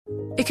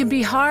It can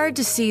be hard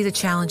to see the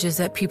challenges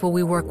that people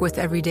we work with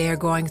every day are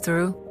going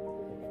through.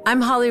 I'm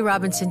Holly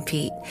Robinson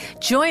Peete.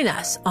 Join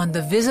us on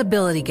The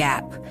Visibility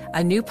Gap,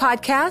 a new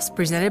podcast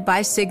presented by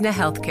Cigna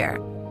Healthcare.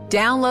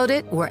 Download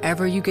it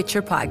wherever you get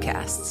your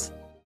podcasts.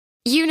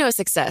 You know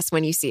success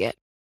when you see it.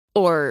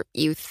 Or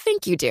you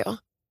think you do.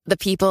 The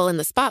people in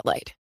the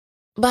spotlight.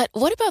 But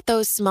what about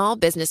those small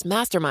business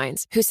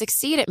masterminds who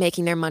succeed at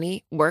making their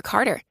money work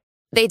harder?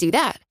 They do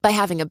that by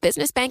having a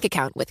business bank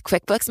account with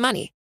QuickBooks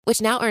Money, which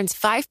now earns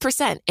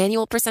 5%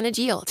 annual percentage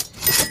yield.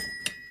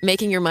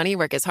 Making your money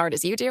work as hard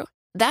as you do?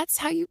 That's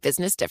how you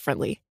business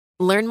differently.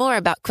 Learn more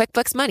about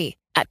QuickBooks Money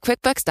at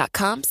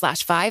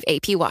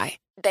quickbooks.com/5APY.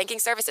 Banking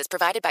services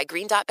provided by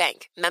Green Dot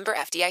Bank. Member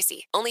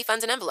FDIC. Only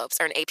funds and envelopes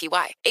earn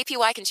APY.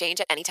 APY can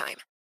change at any time.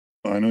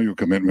 I know your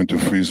commitment to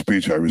free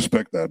speech. I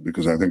respect that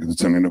because I think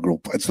it's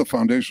it's the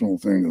foundational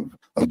thing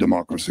of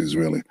democracies,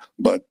 really.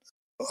 But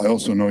I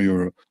also know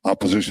your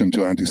opposition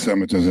to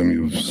anti-Semitism.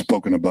 You've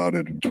spoken about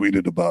it,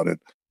 tweeted about it.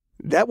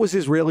 That was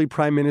Israeli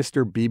Prime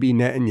Minister Bibi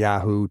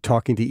Netanyahu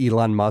talking to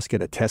Elon Musk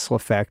at a Tesla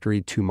factory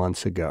 2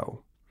 months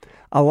ago.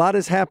 A lot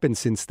has happened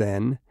since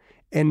then,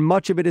 and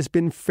much of it has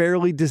been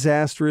fairly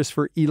disastrous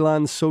for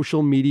Elon's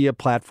social media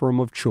platform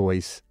of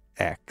choice,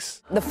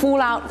 X. The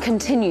fallout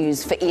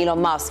continues for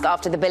Elon Musk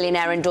after the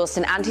billionaire endorsed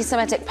an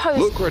anti-Semitic post.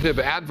 Lucrative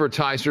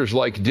advertisers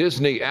like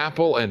Disney,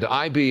 Apple, and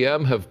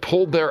IBM have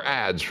pulled their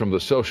ads from the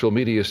social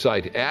media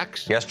site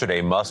X.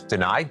 Yesterday, Musk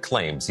denied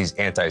claims he's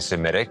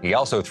anti-Semitic. He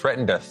also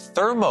threatened a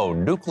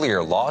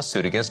thermonuclear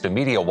lawsuit against a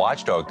media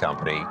watchdog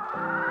company.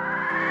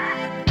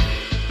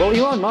 Well,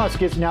 Elon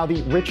Musk is now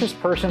the richest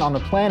person on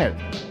the planet.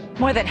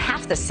 More than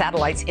half the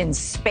satellites in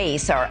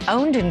space are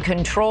owned and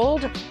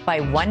controlled by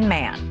one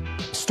man.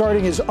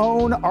 Starting his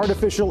own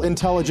artificial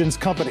intelligence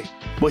company.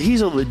 Well,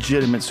 he's a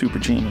legitimate super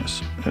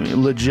genius. I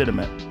mean,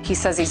 legitimate. He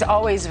says he's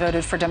always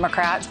voted for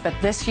Democrats, but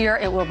this year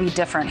it will be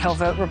different. He'll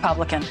vote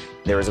Republican.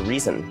 There is a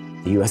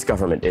reason the U.S.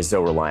 government is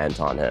so reliant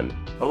on him.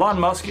 Elon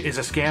Musk is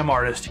a scam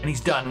artist, and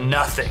he's done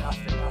nothing.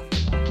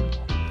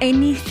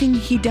 Anything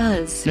he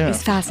does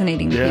is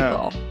fascinating to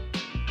people.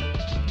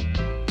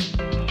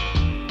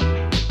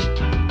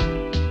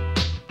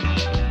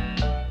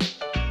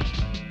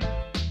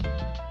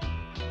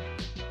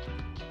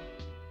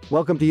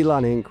 Welcome to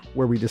Elon Inc.,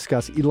 where we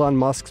discuss Elon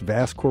Musk's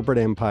vast corporate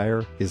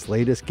empire, his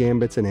latest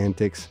gambits and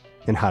antics,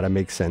 and how to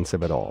make sense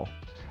of it all.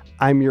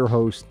 I'm your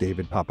host,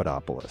 David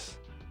Papadopoulos.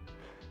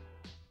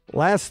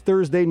 Last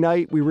Thursday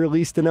night, we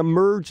released an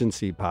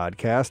emergency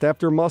podcast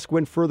after Musk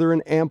went further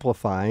in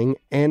amplifying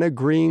and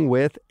agreeing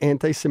with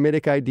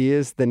anti-Semitic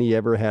ideas than he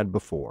ever had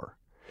before.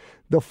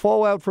 The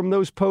fallout from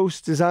those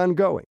posts is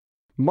ongoing.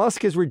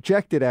 Musk has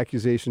rejected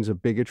accusations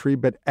of bigotry,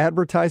 but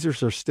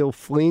advertisers are still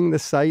fleeing the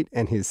site,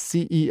 and his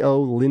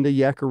CEO, Linda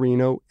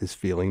Yaccarino, is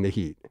feeling the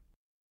heat.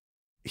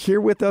 Here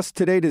with us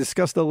today to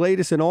discuss the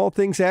latest in all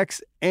things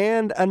X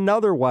and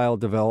another wild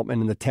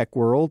development in the tech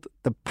world,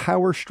 the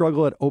power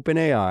struggle at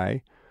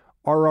OpenAI,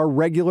 are our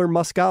regular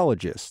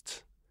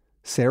Muskologists.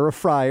 Sarah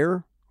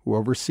Fryer, who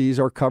oversees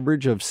our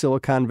coverage of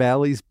Silicon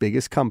Valley's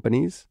biggest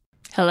companies.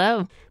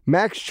 Hello.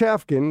 Max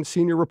Chafkin,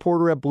 senior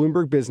reporter at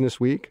Bloomberg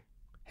Businessweek.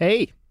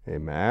 Hey. Hey,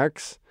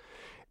 Max.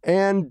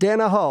 And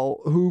Dana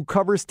Hull, who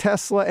covers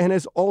Tesla and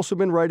has also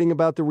been writing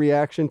about the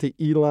reaction to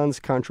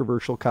Elon's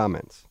controversial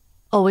comments.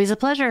 Always a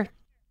pleasure.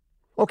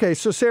 Okay,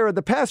 so Sarah,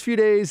 the past few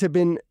days have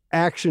been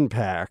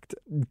action-packed.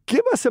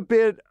 Give us a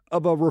bit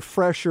of a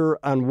refresher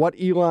on what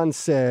Elon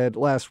said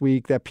last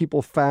week that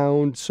people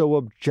found so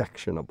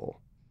objectionable.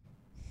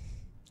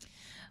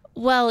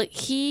 Well,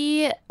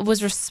 he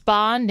was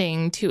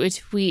responding to a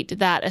tweet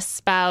that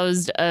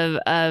espoused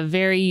a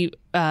very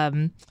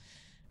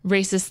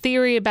racist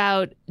theory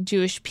about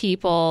Jewish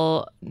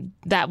people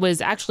that was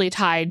actually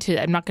tied to,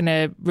 I'm not going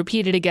to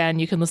repeat it again,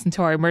 you can listen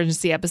to our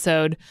emergency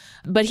episode,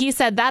 but he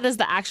said that is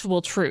the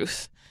actual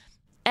truth.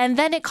 And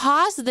then it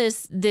caused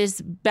this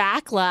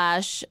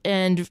backlash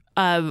and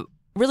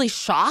really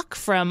shock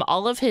from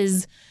all of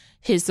his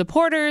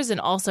supporters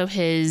and also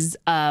his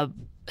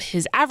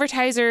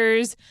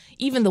advertisers.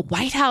 Even the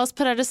White House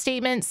put out a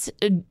statement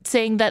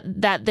saying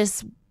that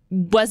this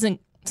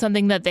wasn't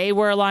something that they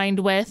were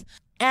aligned with.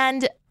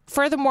 And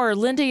furthermore,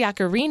 Linda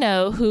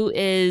Yaccarino, who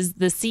is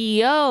the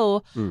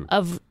CEO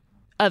of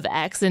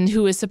X and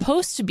who is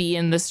supposed to be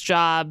in this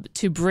job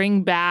to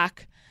bring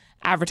back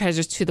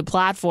advertisers to the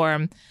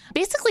platform,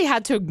 basically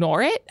had to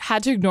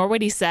ignore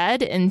what he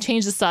said and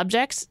change the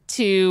subject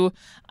to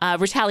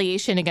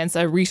retaliation against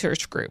a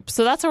research group.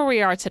 So that's where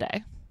we are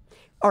today.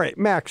 All right,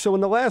 Max, so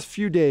in the last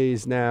few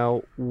days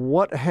now,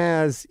 what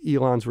has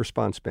Elon's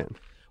response been?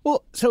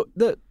 Well, so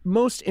the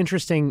most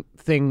interesting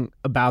thing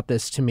about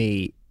this to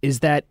me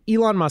is that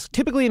Elon Musk,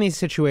 typically in these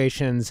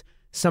situations,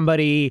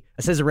 somebody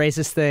says a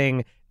racist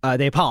thing,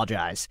 they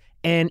apologize.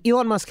 And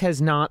Elon Musk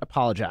has not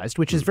apologized,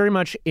 which is very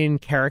much in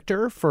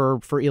character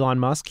for Elon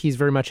Musk. He's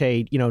very much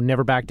a,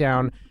 never back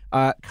down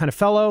kind of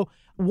fellow.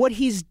 What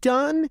he's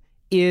done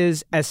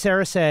is, as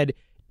Sarah said,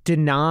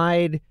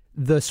 denied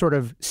the sort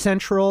of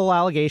central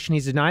allegation.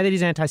 He's denied that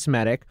he's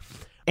anti-Semitic.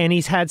 and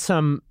he's had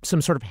some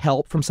sort of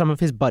help from some of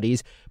his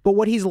buddies. But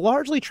what he's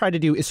largely tried to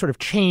do is sort of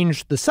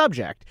change the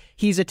subject.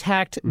 He's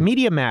attacked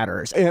Media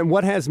Matters. And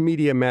what has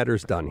Media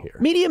Matters done here?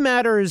 Media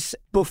Matters,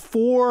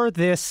 before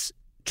this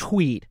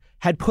tweet,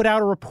 had put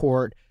out a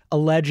report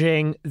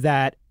alleging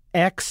that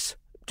X,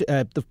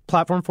 the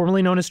platform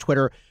formerly known as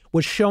Twitter,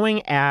 was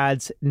showing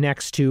ads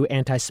next to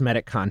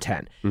anti-Semitic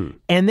content.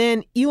 And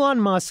then Elon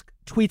Musk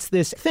tweets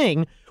this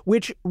thing,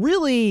 which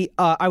really,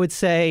 I would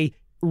say,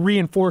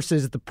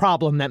 reinforces the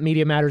problem that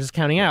Media Matters is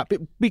counting out.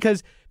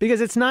 Because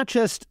it's not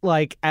just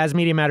like, as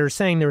Media Matters is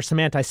saying, there were some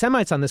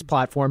anti-Semites on this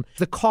platform.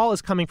 The call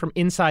is coming from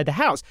inside the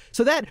house.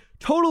 So that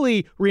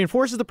totally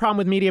reinforces the problem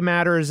with Media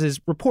Matters'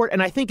 report,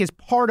 and I think is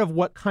part of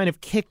what kind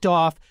of kicked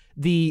off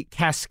the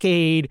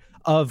cascade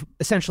of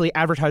essentially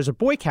advertiser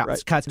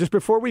boycotts. Right. Just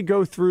before we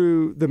go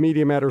through the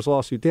Media Matters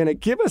lawsuit, Dana,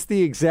 give us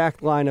the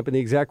exact lineup and the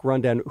exact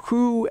rundown.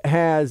 Who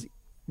has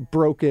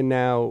broken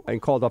now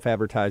and called off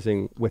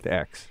advertising with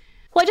X?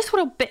 Well, I just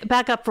want to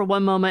back up for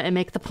one moment and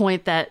make the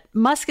point that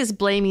Musk is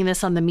blaming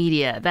this on the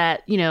media,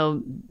 that,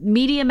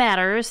 Media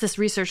Matters, this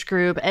research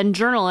group, and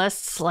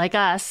journalists like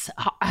us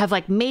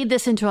have made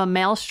this into a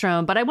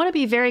maelstrom. But I want to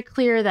be very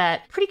clear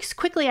that pretty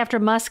quickly after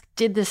Musk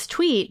did this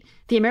tweet,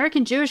 the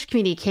American Jewish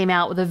community came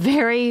out with a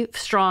very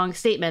strong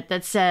statement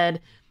that said,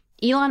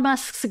 Elon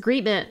Musk's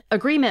agreement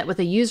with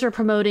a user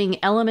promoting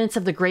elements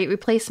of the Great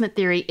Replacement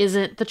theory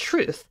isn't the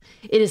truth.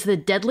 It is the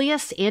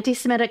deadliest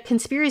anti-Semitic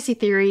conspiracy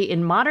theory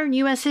in modern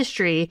U.S.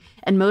 history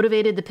and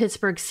motivated the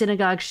Pittsburgh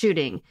synagogue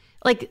shooting.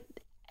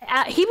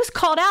 He was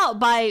called out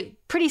by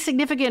pretty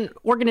significant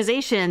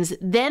organizations.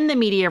 Then the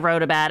media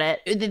wrote about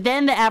it.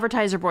 Then the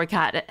advertiser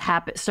boycott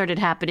started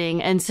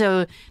happening. And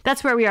so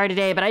that's where we are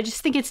today. But I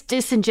just think it's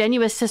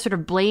disingenuous to sort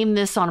of blame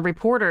this on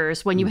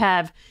reporters when you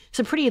have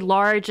some pretty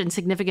large and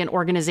significant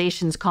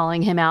organizations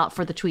calling him out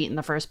for the tweet in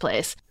the first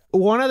place.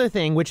 One other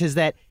thing, which is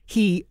that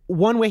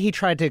one way he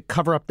tried to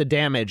cover up the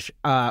damage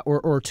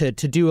or to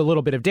do a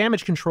little bit of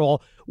damage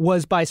control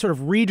was by sort of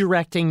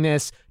redirecting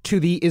this to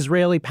the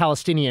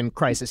Israeli-Palestinian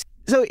crisis.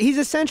 So he's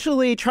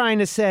essentially trying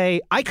to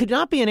say, I could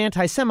not be an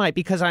anti-Semite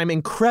because I'm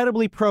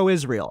incredibly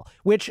pro-Israel,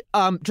 which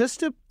just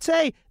to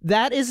say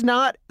that is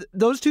not,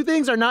 those two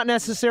things are not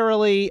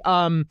necessarily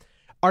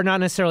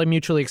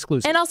mutually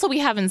exclusive. And also we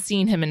haven't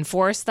seen him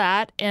enforce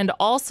that. And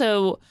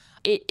also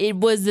it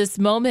was this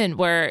moment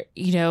where,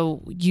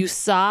 you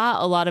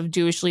saw a lot of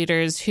Jewish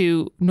leaders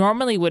who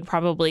normally would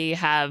probably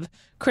have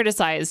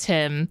criticized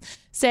him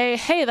say,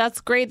 hey,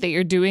 that's great that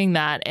you're doing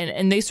that.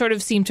 And they sort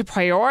of seem to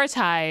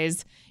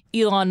prioritize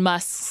Elon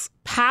Musk's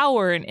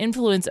power and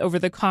influence over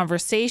the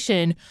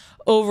conversation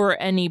over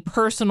any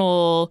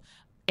personal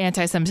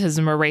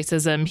anti-Semitism or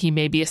racism he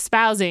may be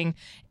espousing.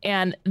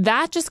 And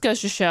that just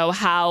goes to show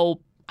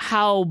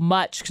how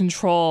much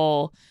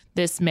control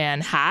this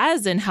man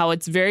has and how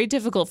it's very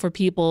difficult for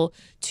people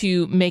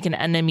to make an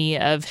enemy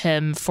of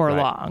him for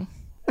long.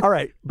 All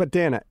right. But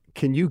Dana,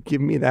 can you give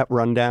me that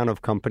rundown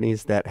of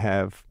companies that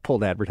have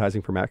pulled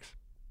advertising from X?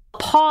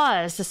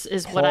 Pause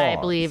is what I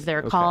believe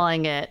they're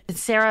calling it.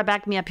 Sarah,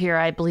 back me up here.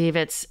 I believe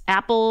it's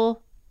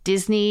Apple,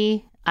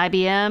 Disney,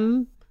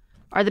 IBM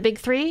are the big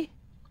three.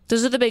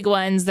 Those are the big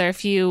ones. There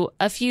are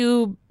a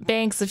few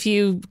banks, a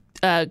few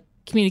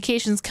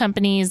communications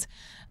companies,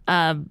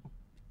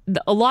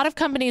 a lot of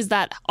companies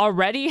that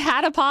already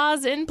had a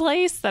pause in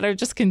place that are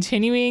just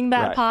continuing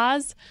that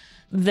pause.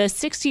 The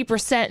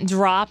 60%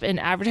 drop in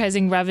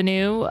advertising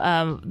revenue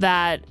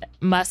that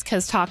Musk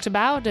has talked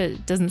about,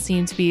 it doesn't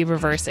seem to be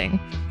reversing.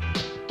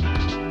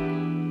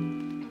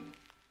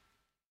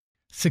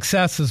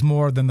 Success is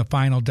more than the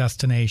final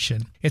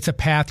destination. It's a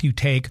path you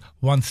take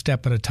one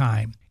step at a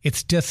time.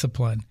 It's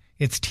discipline,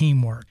 it's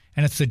teamwork,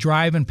 and it's the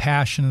drive and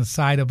passion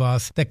inside of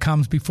us that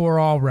comes before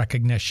all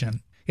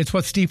recognition. It's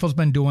what Stifel's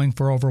been doing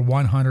for over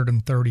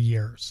 130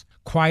 years.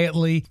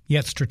 Quietly,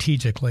 yet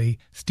strategically,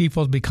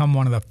 Stifel's become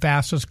one of the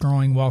fastest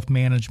growing wealth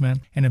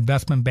management and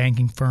investment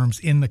banking firms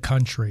in the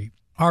country.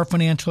 Our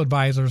financial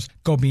advisors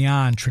go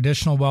beyond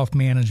traditional wealth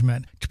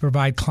management to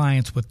provide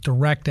clients with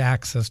direct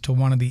access to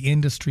one of the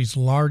industry's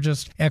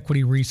largest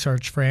equity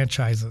research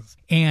franchises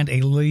and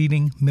a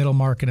leading middle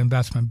market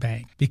investment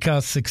bank,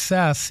 because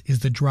success is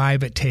the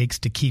drive it takes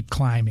to keep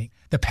climbing,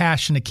 the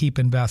passion to keep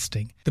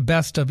investing, the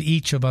best of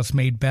each of us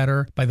made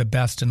better by the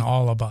best in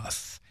all of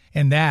us.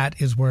 And that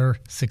is where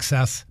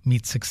success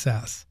meets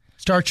success.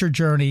 Start your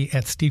journey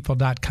at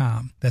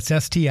Stifel.com. That's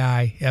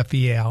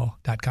Stifel.com.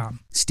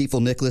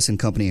 Stifel Nicholas and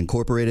Company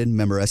Incorporated,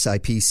 member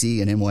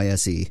SIPC and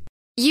NYSE.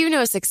 You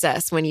know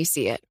success when you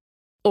see it.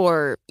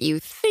 Or you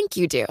think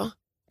you do.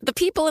 The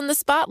people in the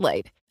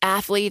spotlight.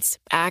 Athletes,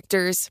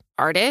 actors,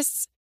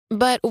 artists.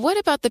 But what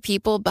about the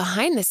people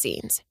behind the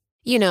scenes?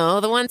 You know,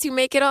 the ones who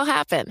make it all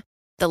happen.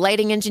 The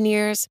lighting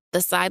engineers,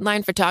 the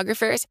sideline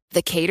photographers,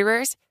 the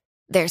caterers.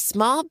 They're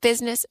small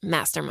business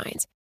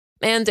masterminds.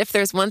 And if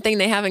there's one thing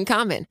they have in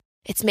common,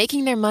 it's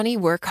making their money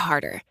work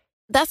harder.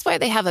 That's why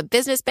they have a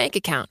business bank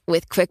account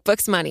with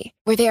QuickBooks Money,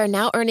 where they are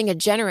now earning a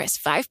generous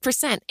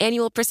 5%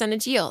 annual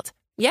percentage yield.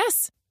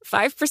 Yes,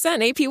 5%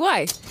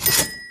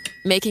 APY.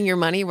 Making your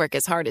money work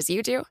as hard as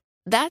you do?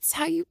 That's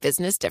how you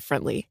business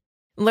differently.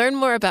 Learn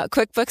more about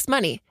QuickBooks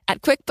Money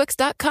at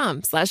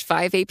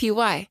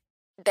quickbooks.com/5APY.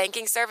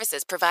 Banking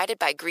services provided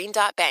by Green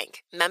Dot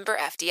Bank, member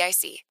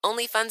FDIC.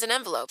 Only funds and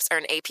envelopes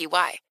earn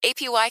APY.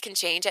 APY can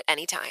change at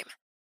any time.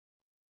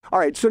 All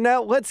right, so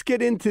now let's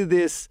get into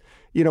this.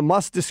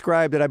 Musk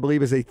described it, I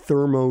believe, as a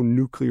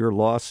thermonuclear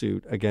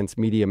lawsuit against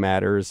Media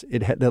Matters.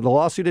 The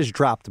lawsuit is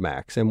dropped,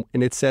 Max, and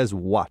it says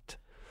what?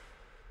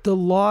 The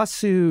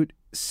lawsuit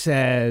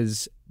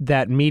says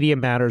that Media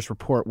Matters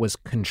report was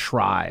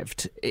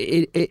contrived.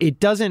 It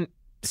doesn't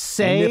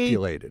say...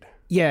 Manipulated.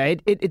 Yeah,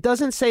 it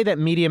doesn't say that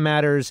Media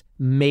Matters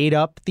made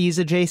up these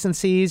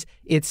adjacencies.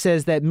 It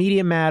says that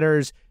Media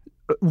Matters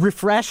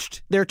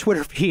refreshed their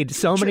Twitter feed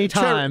so many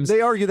times.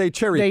 They argue they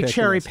cherry-picked. They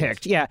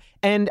cherry-picked, yeah.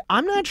 And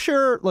I'm not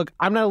sure, look,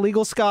 I'm not a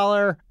legal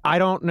scholar. I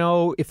don't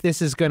know if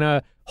this is going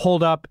to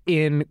hold up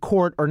in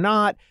court or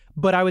not.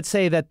 But I would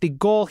say that the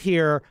goal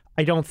here,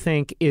 I don't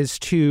think, is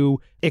to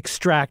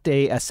extract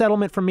a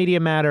settlement from Media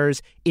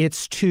Matters.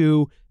 It's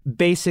to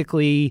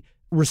basically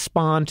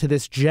respond to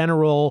this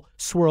general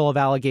swirl of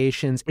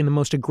allegations in the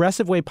most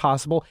aggressive way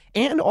possible.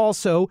 And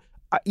also,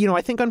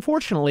 I think,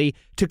 unfortunately,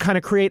 to kind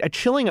of create a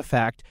chilling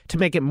effect to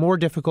make it more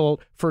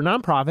difficult for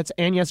nonprofits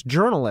and, yes,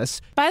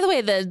 journalists. By the way,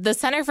 the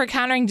Center for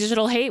Countering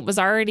Digital Hate was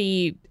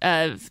already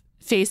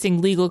facing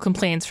legal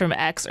complaints from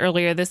X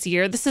earlier this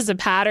year. This is a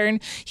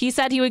pattern. He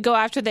said he would go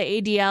after the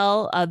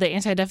ADL, the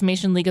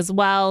Anti-Defamation League, as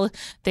well.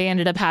 They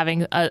ended up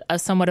having a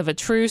somewhat of a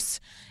truce.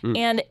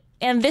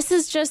 And this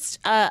is just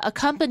a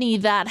company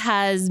that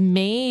has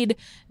made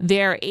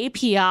their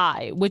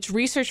API, which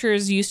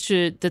researchers used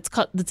to,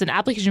 that's an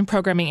application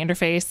programming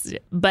interface.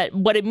 But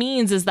what it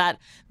means is that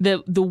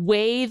the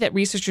way that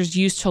researchers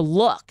used to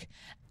look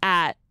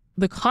at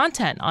the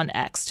content on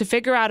X to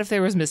figure out if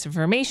there was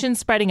misinformation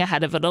spreading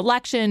ahead of an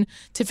election,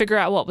 to figure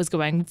out what was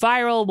going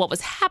viral, what was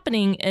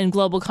happening in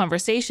global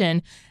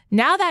conversation.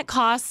 Now that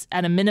costs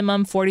at a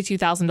minimum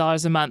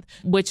 $42,000 a month,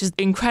 which is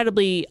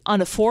incredibly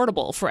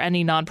unaffordable for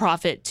any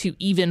nonprofit to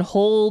even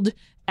hold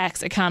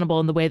X accountable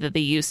in the way that they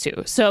used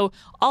to. So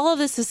all of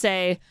this to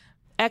say,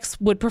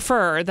 X would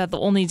prefer that the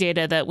only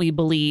data that we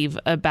believe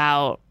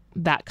about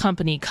that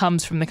company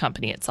comes from the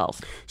company itself.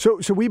 So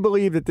we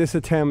believe that this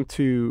attempt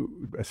to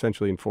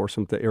essentially enforce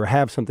something or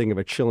have something of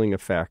a chilling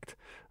effect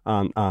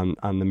on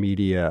the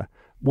media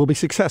will be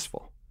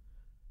successful,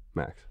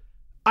 Max.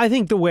 I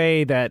think the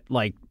way that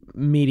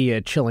media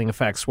chilling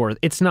effects work,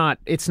 it's not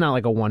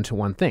like a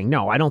one-to-one thing.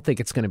 No, I don't think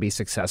it's going to be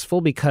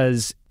successful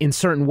because in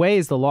certain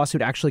ways the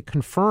lawsuit actually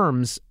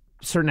confirms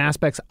certain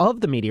aspects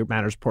of the Media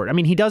Matters report. I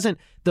mean,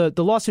 the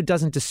lawsuit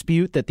doesn't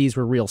dispute that these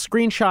were real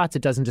screenshots.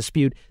 It doesn't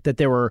dispute that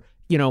there were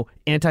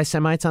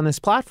anti-Semites on this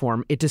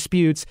platform. It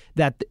disputes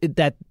that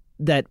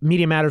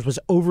Media Matters was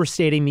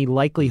overstating the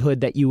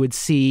likelihood that you would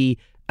see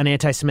an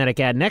anti-Semitic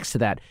ad next to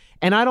that.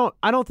 And I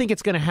don't think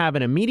it's going to have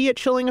an immediate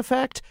chilling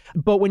effect.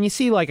 But when you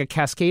see a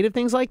cascade of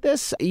things like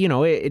this,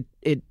 it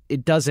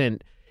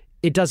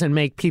doesn't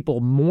make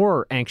people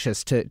more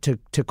anxious to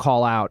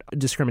call out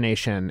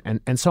discrimination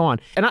and so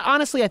on. And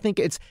honestly, I think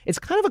it's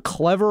kind of a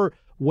clever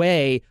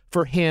way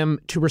for him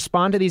to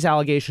respond to these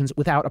allegations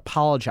without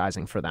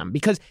apologizing for them,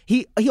 because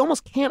he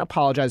almost can't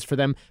apologize for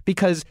them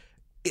because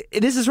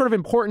this is sort of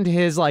important to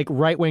his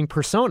right-wing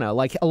persona.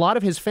 A lot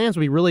of his fans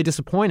would be really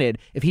disappointed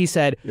if he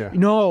said,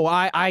 no,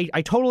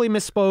 I totally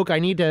misspoke. I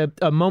need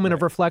a moment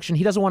of reflection.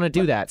 He doesn't want to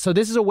do that. So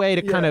this is a way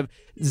to kind of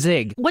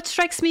zig. What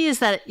strikes me is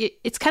that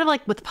it's kind of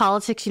like with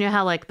politics,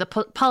 how the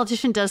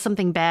politician does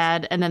something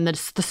bad and then the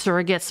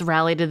surrogates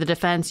rally to the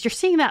defense. You're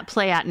seeing that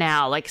play out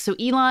now. So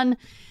Elon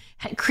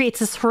creates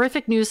this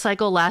horrific news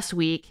cycle last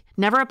week,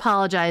 never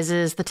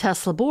apologizes. The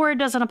Tesla board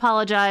doesn't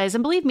apologize.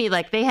 And believe me,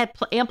 they had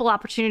ample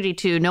opportunity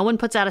to. No one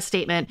puts out a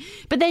statement.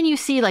 But then you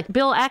see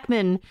Bill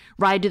Ackman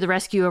ride to the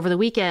rescue over the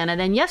weekend. And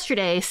then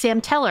yesterday,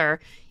 Sam Teller,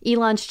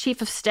 Elon's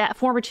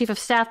former chief of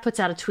staff, puts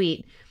out a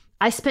tweet.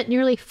 I spent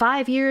nearly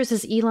 5 years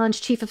as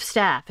Elon's chief of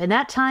staff. In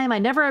that time, I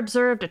never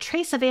observed a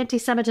trace of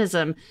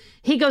anti-Semitism.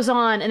 He goes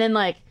on and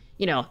then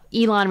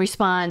Elon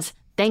responds,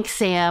 thanks,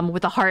 Sam,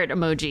 with a heart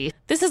emoji.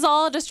 This is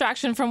all a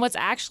distraction from what's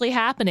actually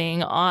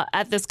happening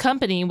at this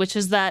company, which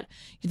is that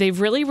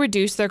they've really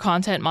reduced their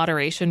content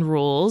moderation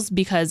rules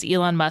because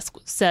Elon Musk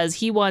says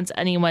he wants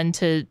anyone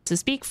to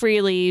speak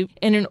freely.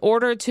 And in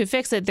order to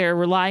fix it, they're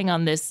relying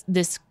on this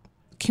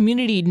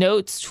community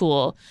notes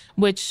tool,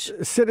 which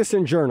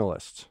citizen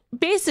journalists.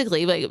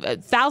 Basically,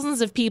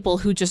 thousands of people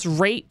who just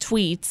rate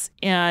tweets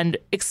and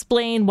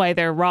explain why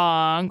they're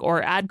wrong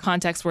or add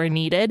context where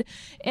needed.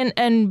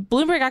 And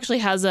Bloomberg actually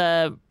has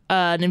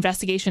an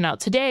investigation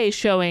out today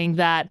showing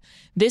that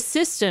this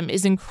system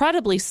is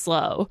incredibly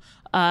slow.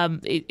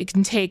 It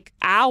can take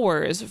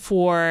hours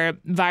for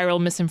viral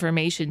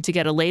misinformation to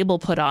get a label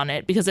put on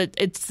it because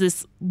it's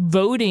this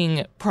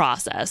voting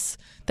process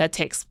that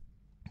takes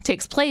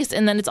place.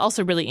 And then it's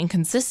also really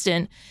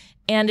inconsistent.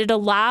 And it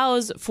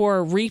allows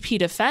for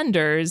repeat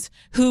offenders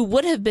who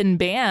would have been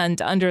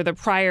banned under the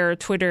prior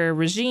Twitter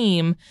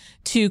regime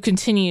to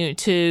continue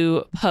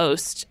to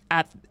post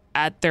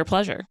at their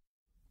pleasure.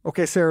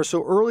 Okay, Sarah,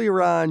 so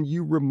earlier on,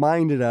 you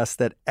reminded us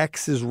that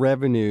X's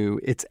revenue,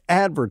 its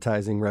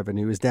advertising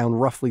revenue, is down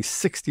roughly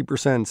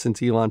 60%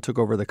 since Elon took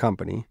over the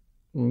company.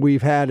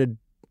 We've had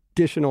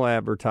additional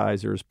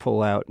advertisers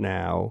pull out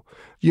now.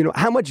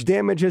 How much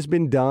damage has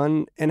been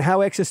done and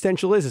how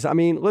existential is this? I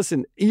mean,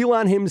 listen,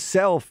 Elon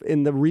himself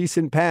in the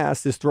recent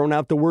past has thrown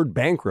out the word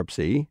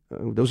bankruptcy.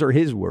 Those are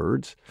his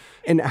words.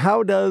 And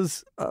how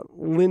does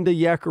Linda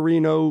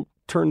Yaccarino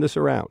turn this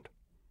around?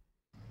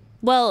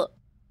 Well,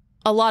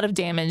 a lot of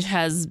damage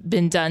has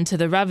been done to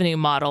the revenue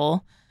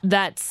model.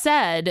 That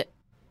said,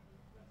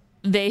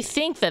 they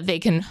think that they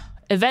can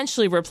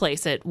eventually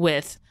replace it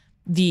with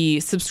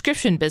the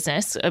subscription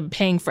business of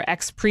paying for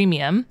X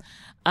premium.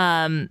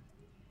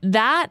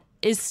 That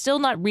is still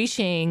not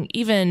reaching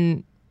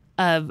even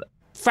a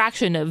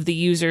fraction of the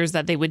users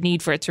that they would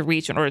need for it to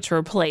reach in order to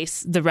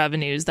replace the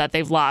revenues that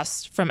they've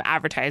lost from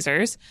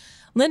advertisers.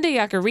 Linda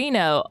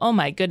Yaccarino, oh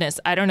my goodness,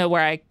 I don't know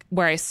where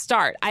I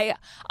start. I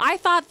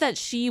thought that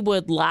she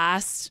would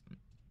last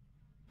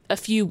a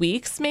few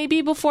weeks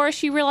maybe before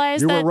she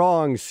realized that. You were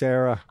wrong,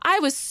 Sarah. I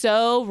was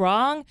so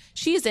wrong.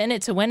 She's in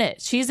it to win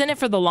it. She's in it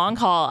for the long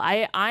haul.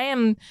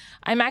 I'm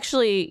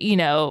actually,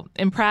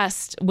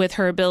 impressed with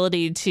her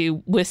ability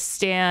to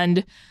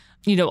withstand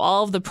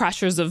all of the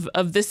pressures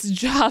of this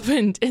job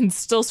and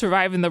still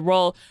survive in the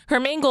role. Her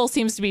main goal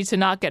seems to be to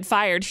not get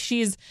fired.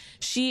 She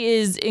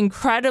is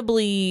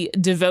incredibly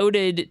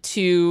devoted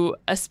to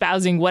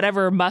espousing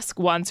whatever Musk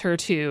wants her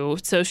to.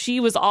 So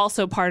she was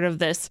also part of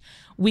this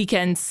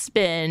weekend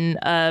spin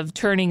of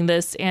turning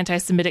this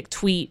anti-Semitic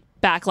tweet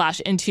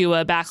backlash into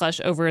a backlash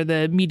over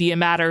the Media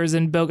Matters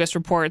and bogus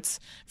reports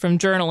from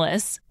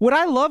journalists. What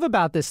I love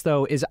about this,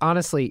 though, is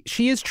honestly,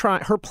 she is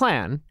trying, her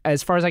plan,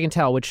 as far as I can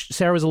tell, which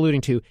Sarah was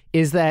alluding to,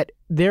 is that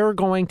they're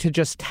going to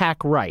just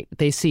tack right.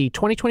 They see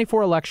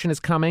 2024 election is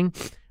coming.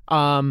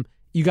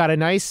 You got a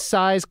nice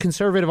size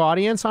conservative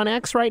audience on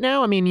X right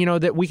now. I mean,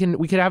 that we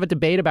could have a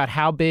debate about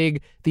how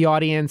big the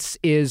audience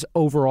is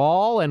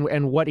overall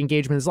and what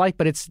engagement is like,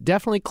 but it's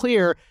definitely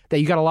clear that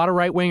you got a lot of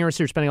right wingers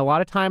who are spending a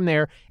lot of time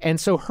there. And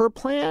so her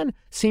plan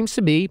seems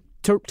to be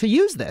to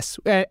use this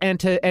and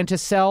to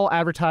sell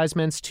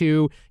advertisements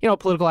to,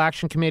 political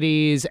action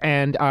committees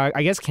and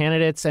I guess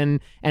candidates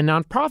and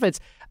nonprofits.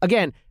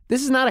 Again,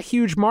 this is not a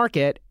huge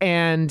market,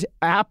 and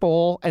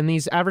Apple and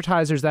these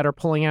advertisers that are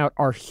pulling out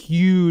are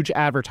huge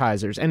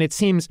advertisers, and it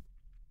seems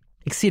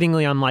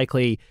exceedingly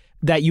unlikely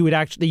that you'd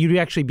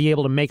actually be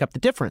able to make up the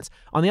difference.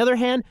 On the other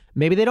hand,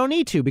 maybe they don't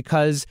need to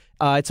because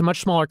it's a much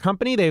smaller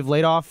company. They've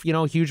laid off,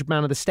 a huge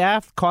amount of the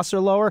staff. Costs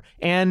are lower,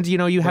 and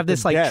you have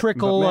this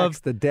trickle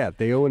of the debt.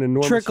 They owe an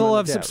enormous trickle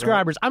of debt,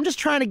 subscribers. Right? I'm just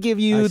trying to give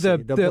you the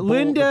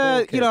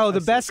Linda,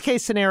 the best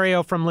case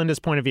scenario from Linda's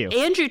point of view.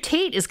 Andrew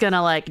Tate is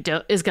gonna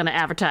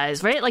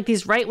advertise, right? Like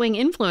these right wing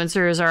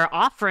influencers are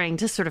offering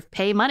to sort of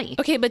pay money.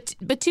 Okay, but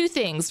two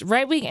things: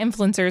 right wing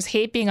influencers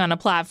hate being on a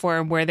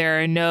platform where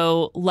there are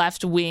no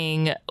left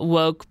wing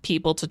woke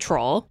people to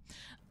troll,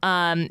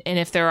 and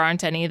if there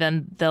aren't any,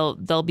 then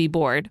they'll be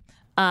bored.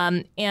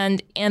 And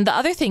the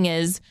other thing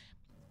is,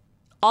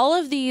 all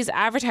of these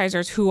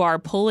advertisers who are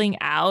pulling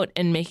out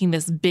and making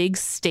this big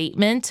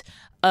statement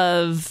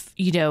of,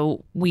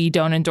 we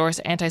don't endorse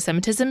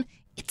anti-Semitism,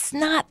 it's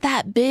not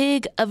that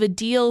big of a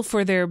deal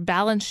for their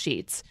balance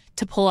sheets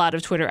to pull out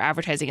of Twitter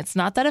advertising. It's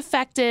not that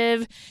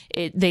effective.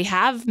 They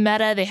have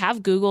Meta, they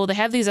have Google, they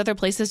have these other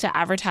places to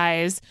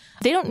advertise.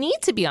 They don't need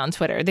to be on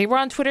Twitter. They were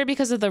on Twitter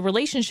because of the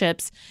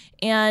relationships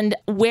and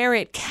where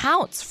it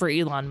counts for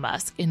Elon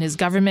Musk in his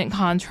government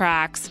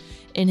contracts,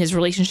 in his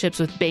relationships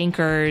with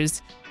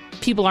bankers.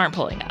 People aren't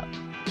pulling out.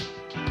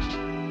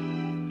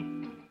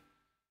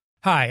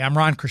 Hi, I'm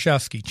Ron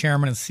Kraszewski,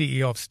 Chairman and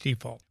CEO of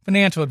Stifel.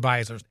 Financial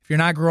advisors, if you're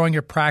not growing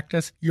your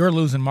practice, you're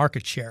losing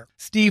market share.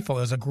 Stifel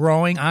is a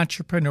growing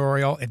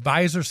entrepreneurial,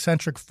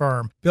 advisor-centric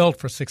firm built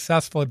for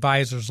successful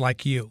advisors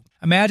like you.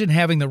 Imagine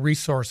having the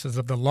resources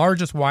of the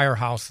largest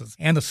wirehouses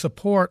and the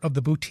support of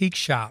the boutique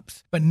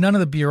shops, but none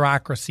of the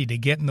bureaucracy to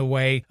get in the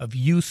way of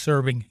you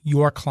serving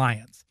your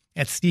clients.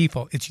 At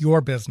Stifel, it's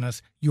your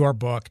business, your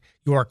book,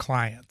 your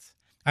clients.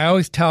 I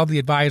always tell the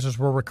advisors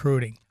we're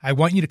recruiting, I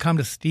want you to come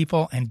to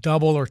Stifel and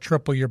double or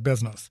triple your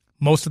business.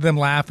 Most of them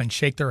laugh and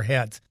shake their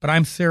heads, but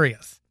I'm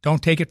serious.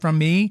 Don't take it from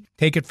me.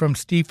 Take it from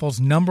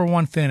Stifel's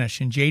 #1 finish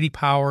in J.D.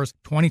 Power's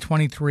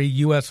 2023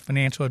 U.S.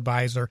 Financial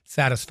Advisor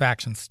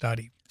Satisfaction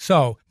Study.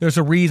 So there's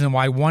a reason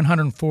why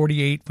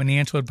 148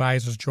 financial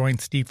advisors joined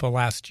Stifel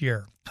last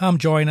year. Come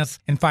join us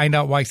and find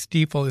out why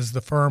Stifel is the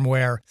firm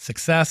where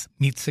success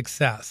meets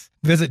success.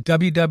 Visit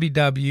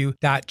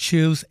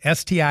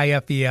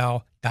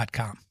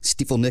www.choosestifel.com.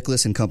 Stifel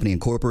Nicholas and Company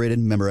Incorporated,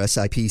 member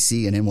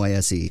SIPC and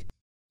NYSE.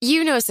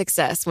 You know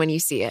success when you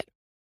see it.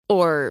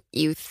 Or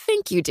you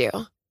think you do.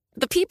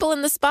 The people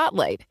in the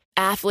spotlight.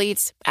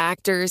 Athletes,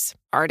 actors,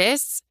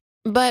 artists.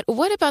 But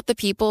what about the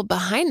people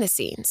behind the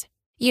scenes?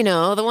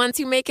 The ones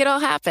who make it all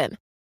happen.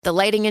 The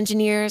lighting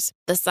engineers,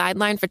 the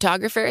sideline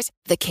photographers,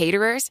 the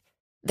caterers.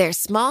 They're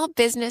small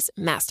business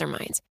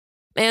masterminds.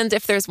 And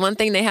if there's one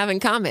thing they have in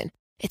common,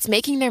 it's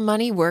making their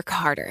money work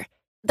harder.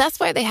 That's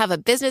why they have a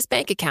business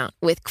bank account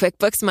with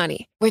QuickBooks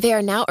Money, where they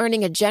are now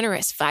earning a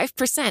generous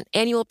 5%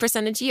 annual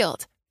percentage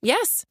yield.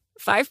 Yes,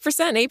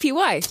 5%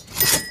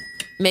 APY.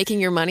 Making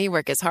your money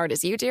work as hard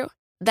as you do?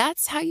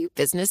 That's how you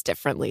business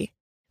differently.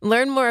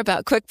 Learn more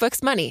about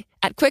QuickBooks Money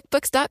at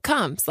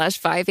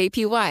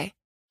quickbooks.com/5APY.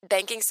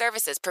 Banking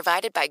services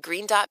provided by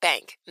Green Dot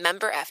Bank,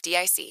 member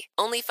FDIC.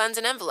 Only funds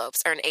and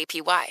envelopes earn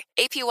APY.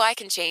 APY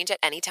can change at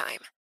any time.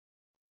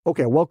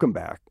 Okay, welcome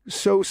back.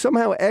 So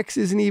somehow X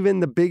isn't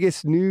even the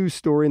biggest news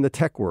story in the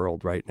tech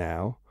world right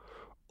now.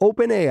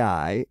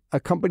 OpenAI, a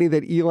company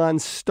that Elon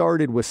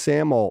started with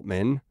Sam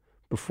Altman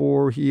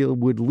before he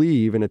would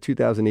leave in a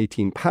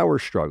 2018 power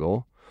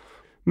struggle.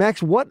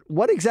 Max, what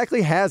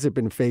exactly has it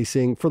been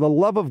facing? For the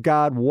love of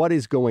God, what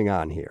is going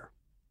on here?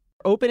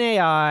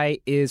 OpenAI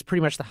is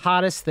pretty much the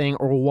hottest thing,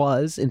 or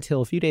was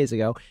until a few days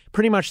ago,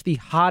 pretty much the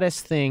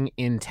hottest thing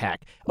in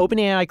tech.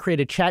 OpenAI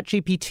created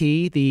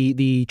ChatGPT,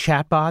 the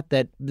chatbot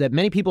that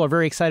many people are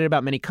very excited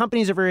about, many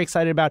companies are very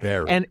excited about,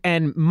 and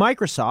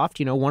Microsoft,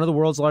 one of the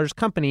world's largest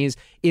companies,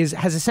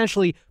 has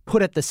essentially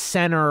put at the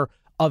center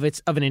of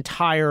an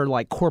entire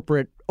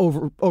corporate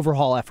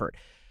overhaul effort.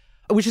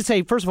 We should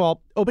say, first of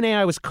all,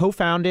 OpenAI was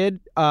co-founded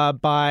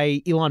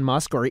by Elon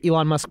Musk, or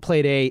Elon Musk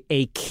played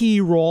a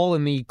key role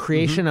in the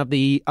creation of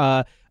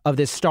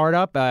this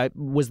startup,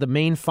 was the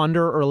main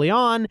funder early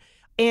on.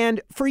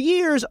 And for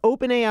years,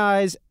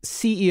 OpenAI's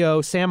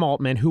CEO, Sam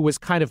Altman, who was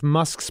kind of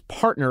Musk's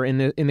partner in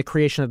the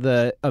creation of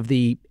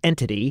the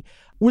entity,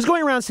 was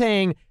going around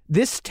saying,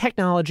 this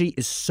technology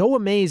is so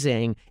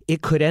amazing,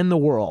 it could end the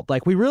world.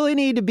 We really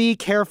need to be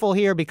careful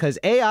here because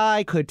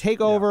AI could take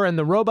over and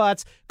the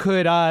robots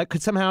could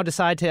somehow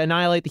decide to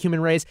annihilate the human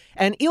race.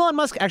 And Elon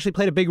Musk actually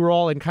played a big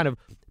role in kind of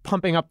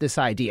pumping up this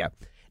idea.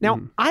 Now,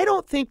 I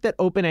don't think that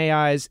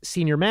OpenAI's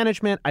senior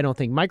management, I don't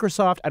think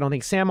Microsoft, I don't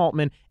think Sam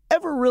Altman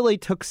ever really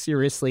took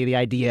seriously the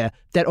idea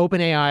that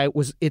OpenAI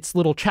was its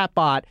little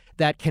chatbot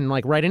that can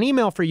write an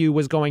email for you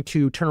was going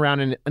to turn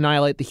around and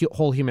annihilate the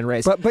whole human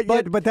race.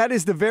 But that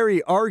is the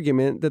very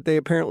argument that they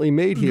apparently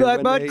made here.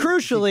 But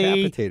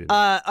crucially,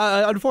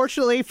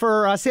 unfortunately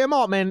for Sam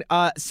Altman,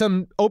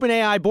 some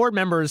OpenAI board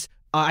members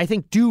I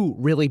think do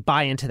really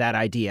buy into that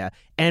idea.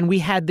 And we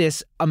had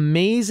this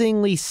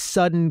amazingly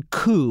sudden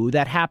coup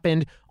that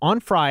happened on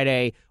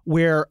Friday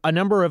where a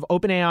number of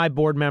OpenAI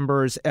board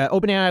members,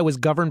 OpenAI was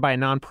governed by a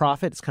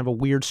nonprofit, it's kind of a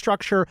weird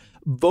structure,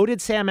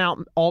 voted Sam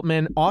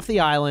Altman off the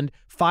island,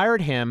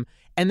 fired him,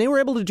 and they were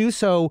able to do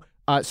so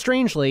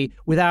strangely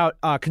without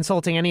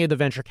consulting any of the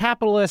venture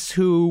capitalists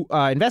who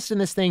invested in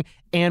this thing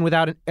and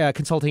without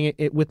consulting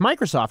it with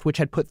Microsoft, which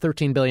had put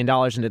 $13 billion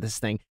into this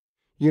thing.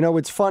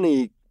 It's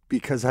funny,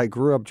 because I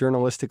grew up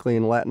journalistically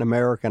in Latin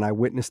America and I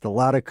witnessed a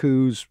lot of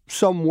coups.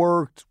 Some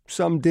worked,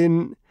 some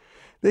didn't.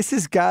 This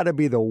has got to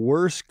be the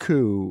worst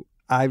coup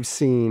I've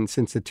seen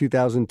since the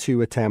 2002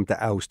 attempt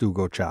to oust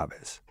Hugo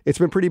Chavez. It's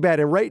been pretty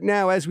bad. And right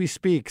now, as we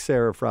speak,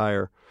 Sarah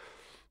Fryer,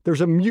 there's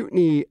a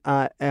mutiny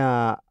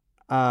going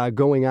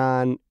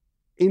on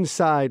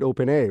inside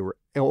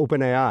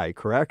OpenAI,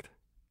 correct?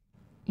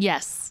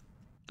 Yes.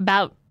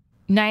 About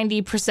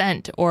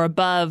 90% or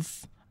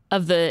above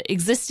of the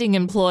existing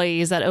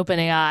employees at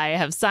OpenAI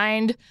have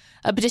signed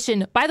a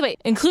petition, by the way,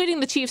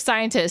 including the chief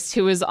scientist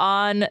who was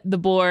on the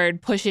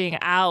board pushing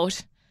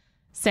out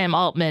Sam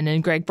Altman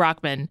and Greg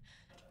Brockman.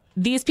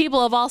 These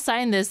people have all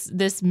signed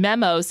this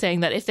memo saying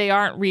that if they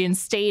aren't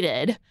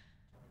reinstated,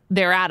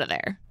 they're out of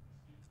there,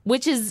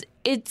 which is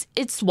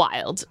it's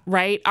wild,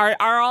 right?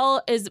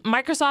 Is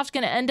Microsoft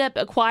going to end up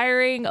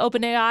acquiring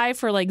OpenAI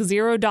for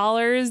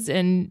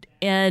 $0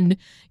 and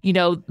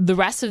the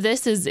rest of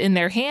this is in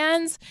their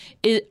hands?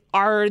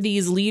 Are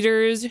these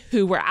leaders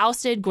who were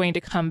ousted going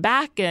to come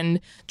back and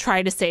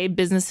try to save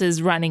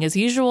businesses running as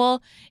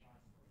usual?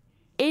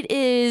 It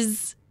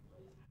is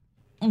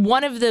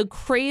one of the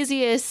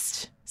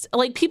craziest.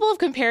 People have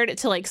compared it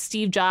to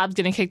Steve Jobs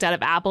getting kicked out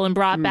of Apple and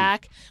brought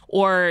back,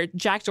 or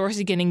Jack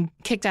Dorsey getting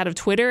kicked out of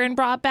Twitter and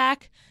brought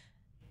back.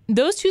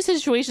 Those two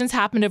situations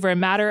happened over a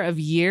matter of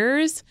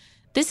years.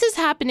 This is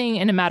happening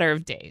in a matter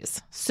of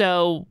days.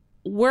 So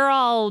we're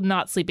all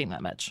not sleeping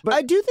that much. But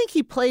I do think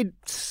he played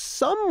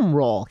some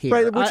role here.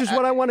 Right, which is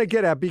what I want to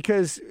get at,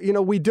 because,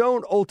 we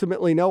don't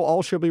ultimately know.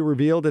 All shall be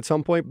revealed at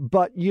some point.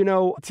 But,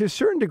 to a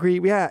certain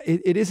degree,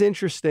 it is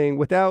interesting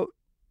without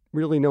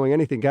really knowing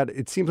anything. God,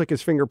 it seems like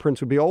his fingerprints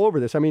would be all over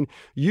this. I mean,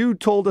 you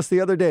told us the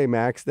other day,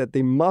 Max, that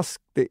the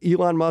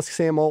Elon Musk,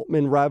 Sam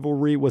Altman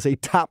rivalry was a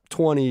top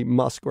 20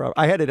 Musk rivalry.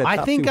 I had it at top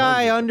 200. I think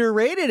I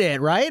underrated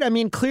it, right? I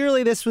mean,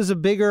 clearly this was a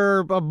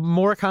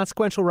more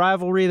consequential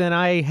rivalry than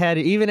I had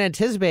even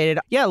anticipated.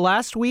 Yeah,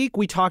 last week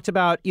we talked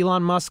about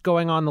Elon Musk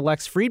going on the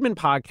Lex Fridman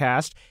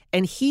podcast,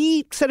 and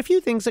he said a few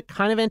things that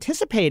kind of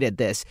anticipated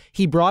this.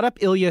 He brought up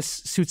Ilya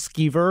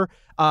Sutskever,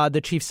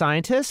 the chief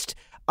scientist,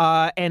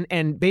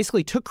 and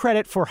basically took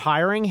credit for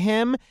hiring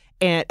him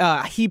and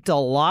heaped a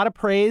lot of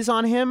praise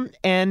on him.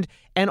 And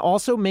and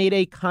also made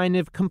a kind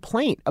of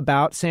complaint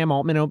about Sam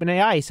Altman and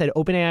OpenAI. He said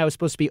OpenAI was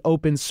supposed to be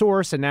open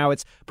source and now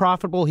it's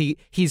profitable.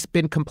 He's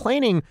been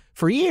complaining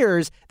for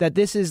years that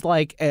this is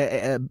like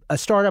a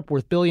startup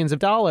worth billions of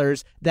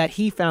dollars that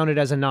he founded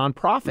as a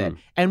nonprofit.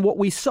 And what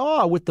we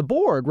saw with the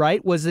board,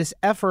 right, was this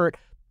effort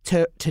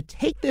to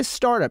take this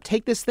startup,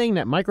 take this thing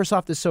that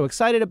Microsoft is so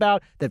excited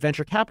about, that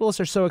venture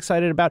capitalists are so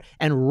excited about,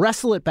 and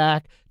wrestle it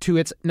back to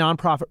its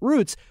nonprofit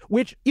roots,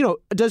 which,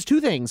 does two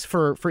things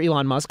for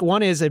Elon Musk.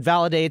 One is it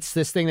validates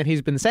this thing that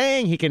he's been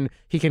saying. He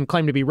can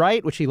claim to be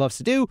right, which he loves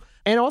to do.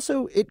 And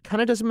also it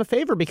kind of does him a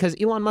favor because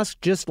Elon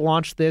Musk just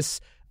launched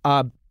this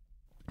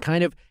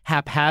kind of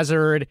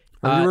haphazard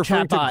Are you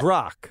referring chatbot. to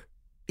Grok?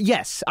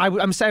 Yes,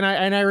 I'm saying,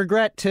 and I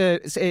regret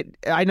to say,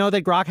 I know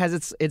that Grok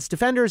has its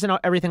defenders and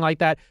everything like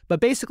that, but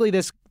basically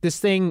this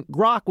thing,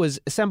 Grok, was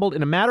assembled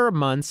in a matter of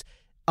months.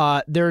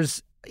 I'd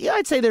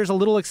say there's a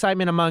little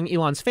excitement among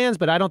Elon's fans,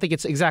 but I don't think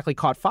it's exactly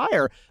caught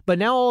fire. But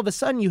now all of a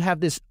sudden you have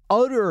this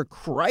utter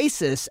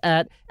crisis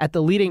at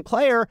the leading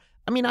player.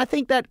 I mean, I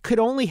think that could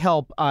only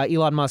help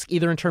Elon Musk,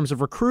 either in terms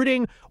of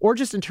recruiting or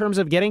just in terms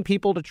of getting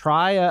people to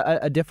try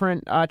a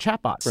different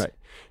chatbots. Right.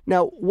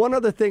 Now, one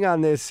other thing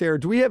on this, Sarah,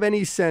 do we have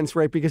any sense,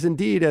 right? Because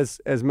indeed,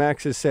 as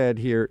Max has said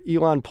here,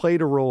 Elon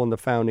played a role in the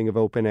founding of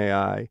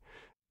OpenAI.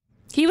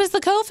 He was the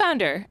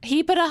co-founder.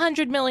 He put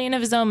 $100 million of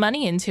his own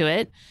money into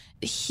it.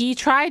 He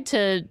tried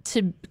to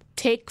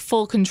take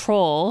full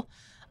control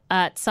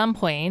at some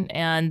point,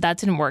 and that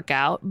didn't work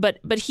out. But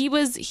he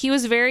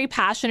was very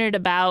passionate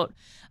about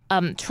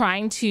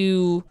trying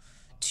to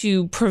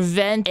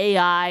prevent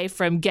AI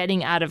from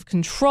getting out of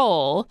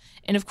control.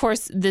 And of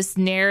course, this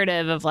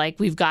narrative of like,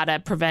 we've got to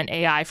prevent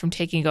AI from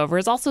taking over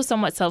is also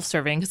somewhat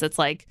self-serving because it's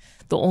like,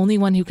 the only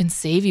one who can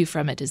save you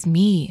from it is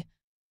me.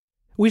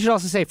 We should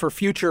also say for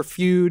future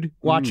feud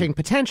watching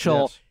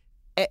potential,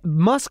 yes.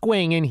 Musk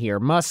weighing in here,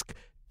 Musk,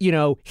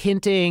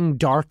 hinting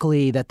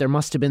darkly that there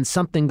must have been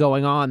something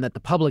going on that the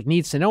public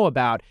needs to know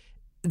about,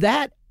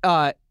 that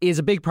is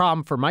a big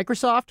problem for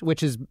Microsoft,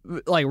 which is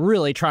like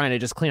really trying to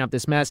just clean up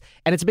this mess.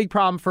 And it's a big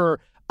problem for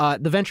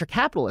the venture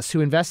capitalists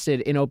who invested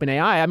in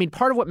OpenAI. I mean,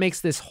 part of what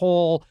makes this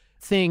whole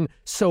thing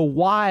so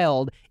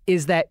wild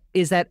is that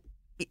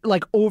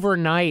like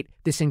overnight,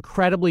 this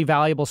incredibly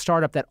valuable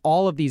startup that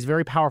all of these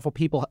very powerful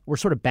people were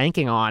sort of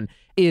banking on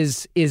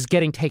is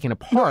getting taken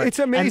apart. No, it's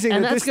amazing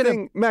and that this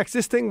thing, Max,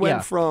 this thing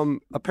went from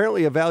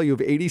apparently a value of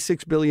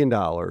 $86 billion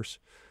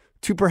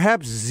to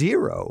perhaps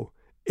zero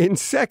in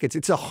seconds.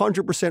 It's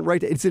 100%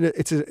 right.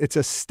 It's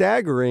a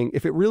staggering,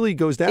 if it really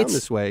goes down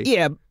this way.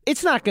 Yeah,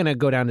 it's not going to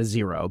go down to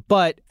zero,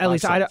 but at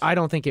least I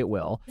don't think it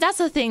will. That's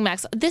the thing,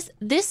 Max. This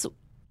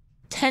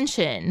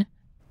tension,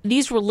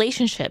 these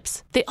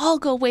relationships, they all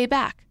go way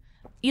back.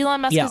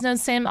 Elon Musk has known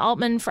Sam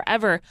Altman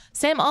forever.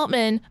 Sam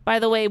Altman, by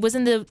the way, was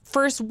in the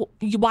first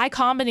Y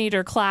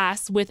Combinator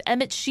class with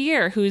Emmett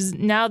Shear, who's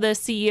now the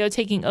CEO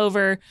taking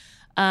over,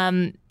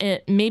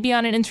 maybe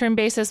on an interim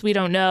basis. We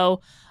don't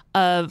know.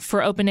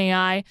 For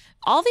OpenAI,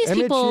 all these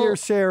people.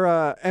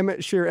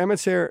 Emmett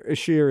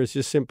Shear is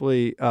just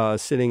simply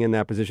sitting in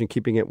that position,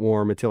 keeping it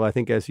warm until, I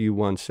think, as you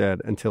once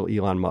said, until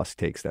Elon Musk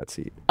takes that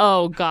seat.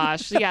 Oh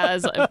gosh, yeah.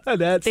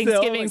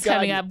 Thanksgiving's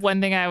coming up. One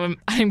thing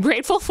I'm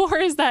grateful for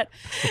is that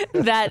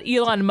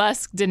Elon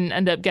Musk didn't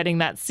end up getting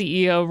that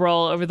CEO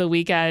role over the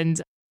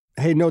weekend.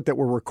 Hey, note that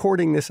we're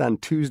recording this on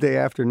Tuesday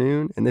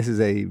afternoon, and this is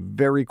a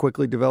very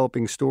quickly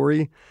developing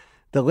story.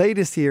 The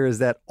latest here is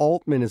that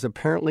Altman is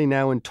apparently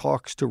now in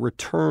talks to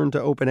return to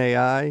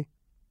OpenAI.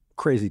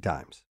 Crazy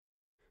times.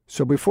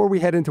 So before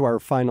we head into our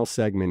final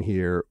segment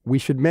here, we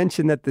should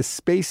mention that the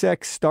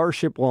SpaceX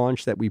Starship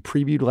launch that we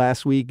previewed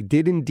last week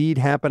did indeed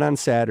happen on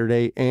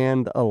Saturday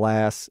and,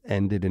 alas,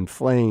 ended in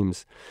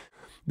flames.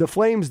 The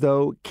flames,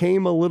 though,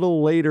 came a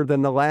little later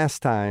than the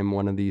last time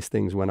one of these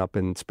things went up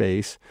in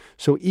space.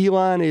 So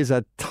Elon is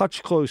a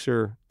touch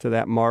closer to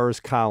that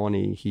Mars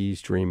colony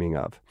he's dreaming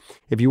of.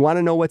 If you want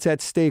to know what's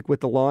at stake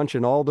with the launch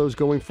and all those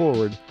going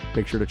forward,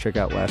 make sure to check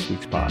out last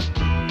week's pod.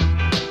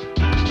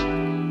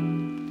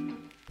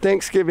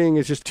 Thanksgiving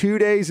is just 2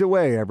 days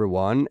away,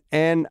 everyone.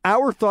 And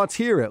our thoughts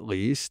here, at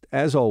least,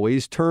 as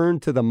always, turn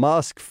to the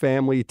Musk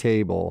family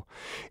table.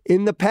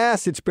 In the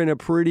past, it's been a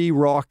pretty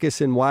raucous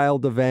and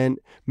wild event.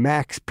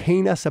 Max,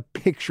 paint us a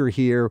picture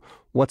here.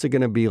 What's it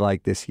going to be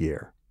like this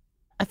year?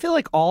 I feel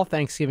like all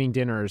Thanksgiving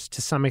dinners,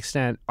 to some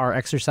extent, are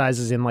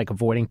exercises in like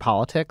avoiding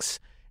politics.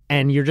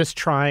 And you're just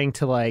trying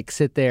to like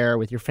sit there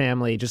with your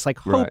family, just like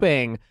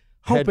hoping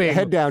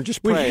head down,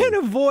 just pray. We can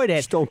avoid it.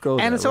 Just don't go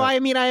there. And so, right? I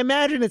mean, I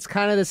imagine it's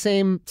kind of the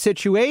same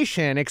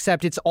situation,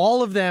 except it's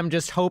all of them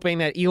just hoping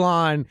that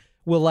Elon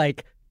will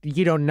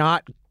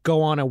not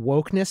go on a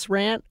wokeness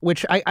rant,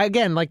 which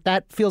again,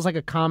 that feels like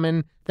a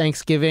common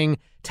Thanksgiving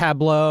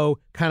tableau,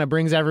 kind of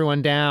brings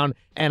everyone down.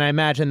 And I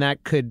imagine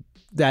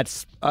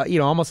that's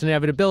almost an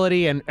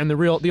inevitability. And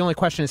the only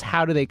question is,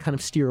 how do they kind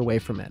of steer away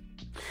from it?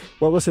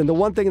 Well, listen, the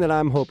one thing that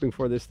I'm hoping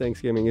for this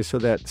Thanksgiving is so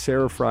that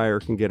Sarah Fryer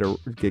can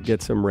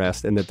get some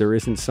rest and that there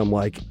isn't some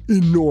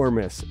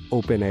enormous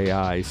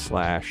OpenAI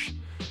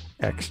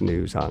 /X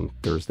news on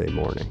Thursday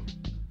morning.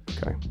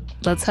 Okay.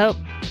 Let's hope.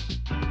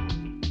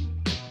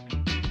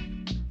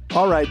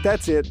 All right,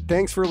 that's it.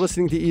 Thanks for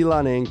listening to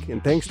Elon Inc.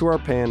 And thanks to our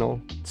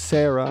panel,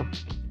 Sarah,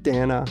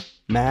 Dana,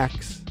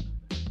 Max.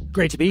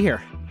 Great to be here.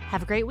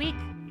 Have a great week.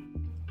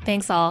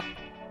 Thanks all.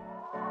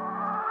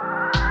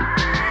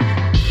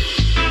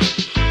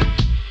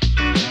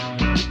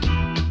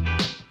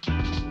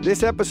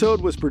 This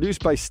episode was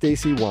produced by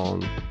Stacey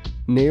Wong.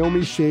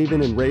 Naomi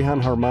Shavin and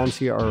Rehan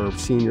Harmansia are our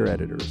senior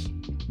editors.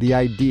 The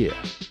idea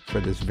for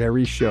this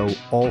very show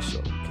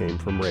also came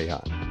from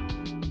Rehan.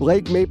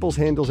 Blake Maples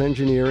handles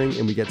engineering,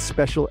 and we get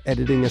special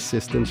editing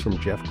assistance from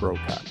Jeff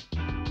Grocott.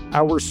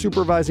 Our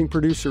supervising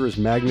producer is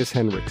Magnus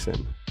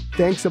Henriksen.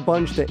 Thanks a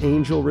bunch to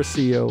Angel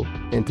Rocio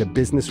and to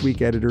Business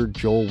Week editor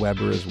Joel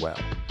Weber as well.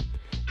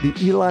 The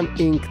Elon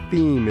Inc.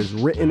 theme is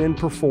written and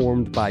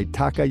performed by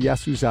Taka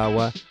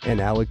Yasuzawa and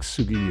Alex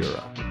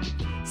Sugiura.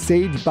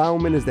 Sage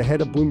Bauman is the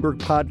head of Bloomberg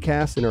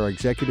Podcast and our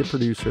executive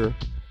producer.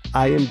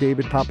 I am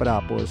David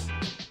Papadopoulos.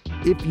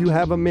 If you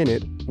have a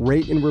minute,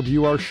 rate and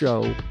review our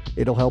show.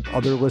 It'll help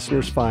other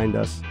listeners find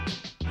us.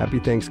 Happy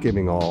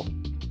Thanksgiving, all.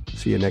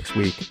 See you next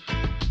week.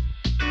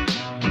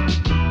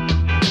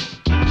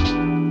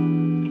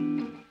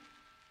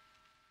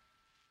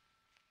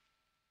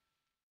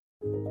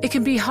 It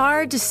can be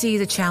hard to see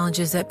the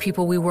challenges that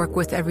people we work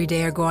with every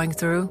day are going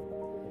through.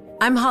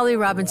 I'm Holly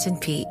Robinson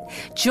Pete.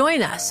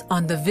 Join us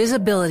on The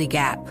Visibility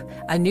Gap,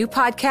 a new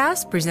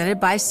podcast presented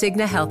by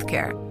Cigna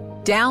Healthcare.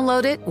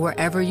 Download it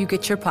wherever you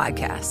get your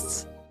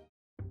podcasts.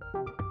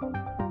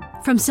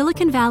 From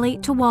Silicon Valley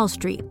to Wall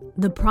Street,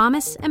 the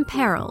promise and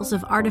perils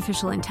of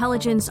artificial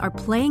intelligence are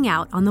playing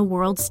out on the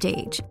world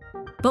stage.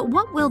 But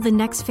what will the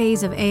next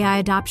phase of AI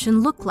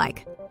adoption look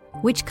like?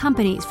 Which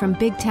companies, from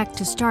big tech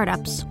to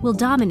startups, will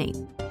dominate?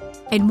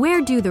 And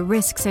where do the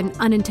risks and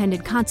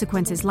unintended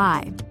consequences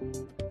lie?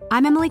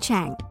 I'm Emily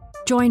Chang.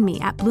 Join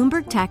me at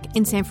Bloomberg Tech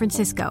in San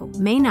Francisco,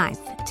 May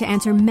 9th, to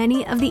answer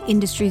many of the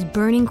industry's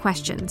burning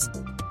questions,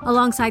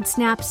 alongside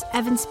Snap's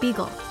Evan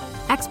Spiegel,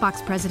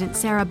 Xbox President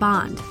Sarah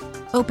Bond,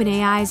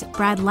 OpenAI's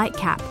Brad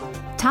Lightcap,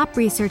 top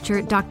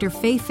researcher Dr.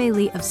 Fei-Fei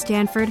Li of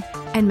Stanford,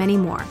 and many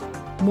more.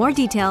 More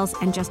details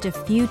and just a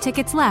few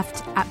tickets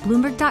left at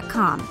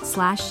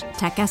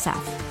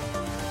Bloomberg.com/TechSF.